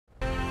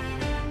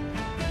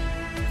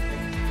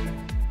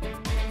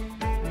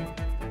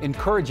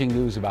Encouraging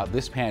news about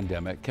this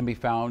pandemic can be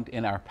found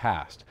in our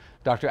past.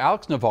 Dr.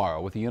 Alex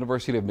Navarro with the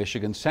University of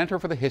Michigan Center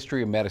for the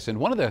History of Medicine,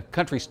 one of the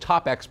country's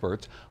top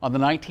experts on the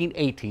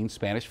 1918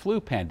 Spanish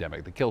flu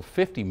pandemic that killed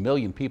 50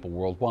 million people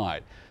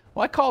worldwide.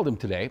 Well, I called him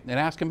today and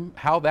asked him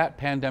how that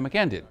pandemic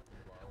ended.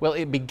 Well,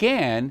 it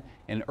began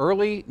in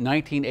early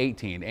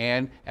 1918,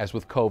 and as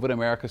with COVID,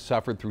 America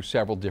suffered through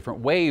several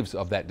different waves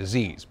of that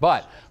disease.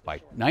 But by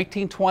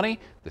 1920,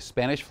 the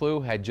Spanish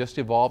flu had just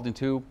evolved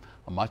into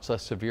a much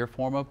less severe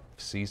form of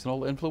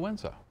seasonal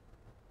influenza.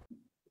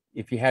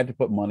 If you had to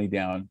put money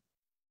down,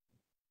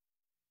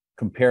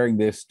 comparing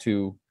this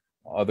to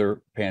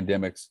other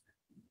pandemics,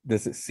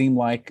 does it seem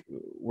like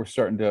we're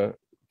starting to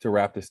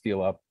wrap this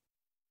deal up?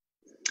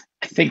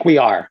 I think we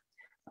are.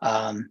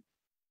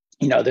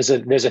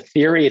 There's a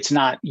theory, it's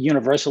not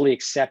universally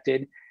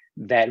accepted,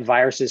 that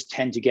viruses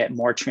tend to get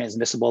more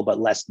transmissible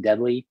but less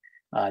deadly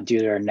due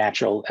to their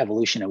natural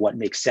evolution and what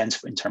makes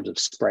sense in terms of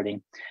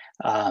spreading.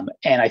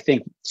 And I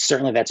think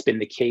certainly that's been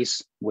the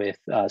case with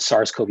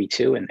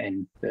SARS-CoV-2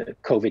 and the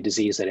COVID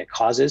disease that it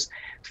causes.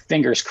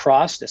 Fingers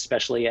crossed,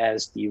 especially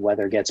as the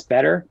weather gets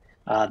better,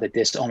 that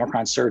this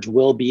Omicron surge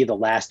will be the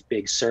last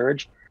big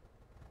surge.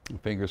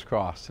 Fingers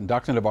crossed. And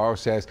Dr. Navarro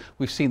says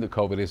we've seen that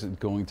COVID isn't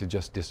going to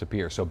just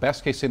disappear. So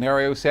best case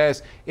scenario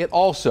says it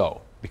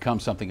also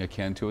becomes something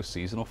akin to a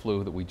seasonal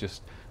flu that we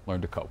just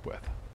learned to cope with.